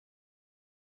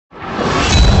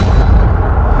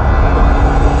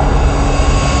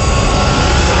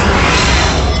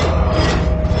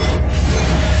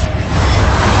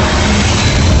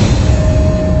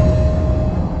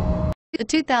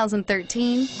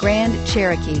2013 Grand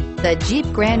Cherokee. The Jeep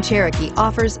Grand Cherokee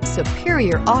offers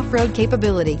superior off-road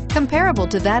capability comparable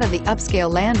to that of the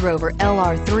upscale Land Rover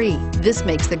LR3. This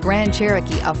makes the Grand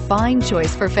Cherokee a fine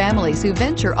choice for families who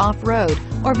venture off-road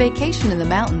or vacation in the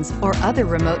mountains or other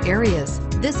remote areas.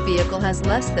 This vehicle has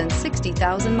less than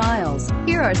 60,000 miles.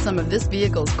 Here are some of this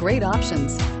vehicle's great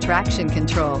options: traction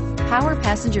control, power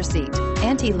passenger seat,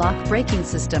 anti-lock braking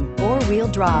system, four-wheel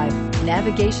drive,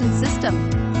 navigation system,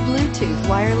 Bluetooth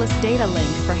wireless data link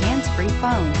for hands-free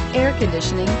phone, air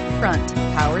conditioning, front,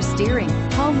 power steering,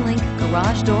 home link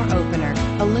garage door opener,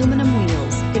 aluminum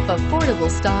wheels. If affordable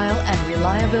style and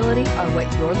reliability are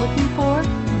what you're looking for,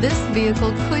 this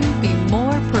vehicle couldn't be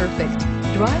more perfect.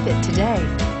 Drive it today.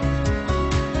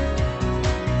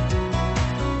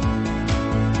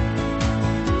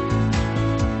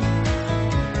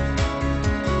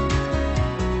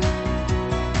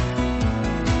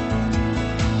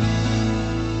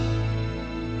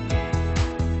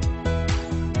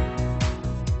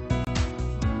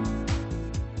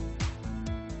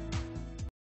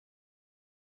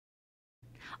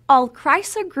 All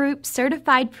Chrysler Group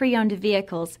certified pre-owned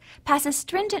vehicles pass a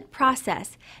stringent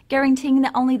process guaranteeing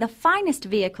that only the finest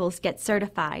vehicles get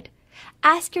certified.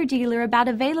 Ask your dealer about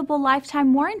available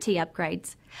lifetime warranty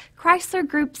upgrades. Chrysler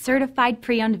Group certified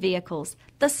pre-owned vehicles,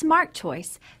 the smart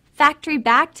choice, factory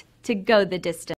backed to go the distance.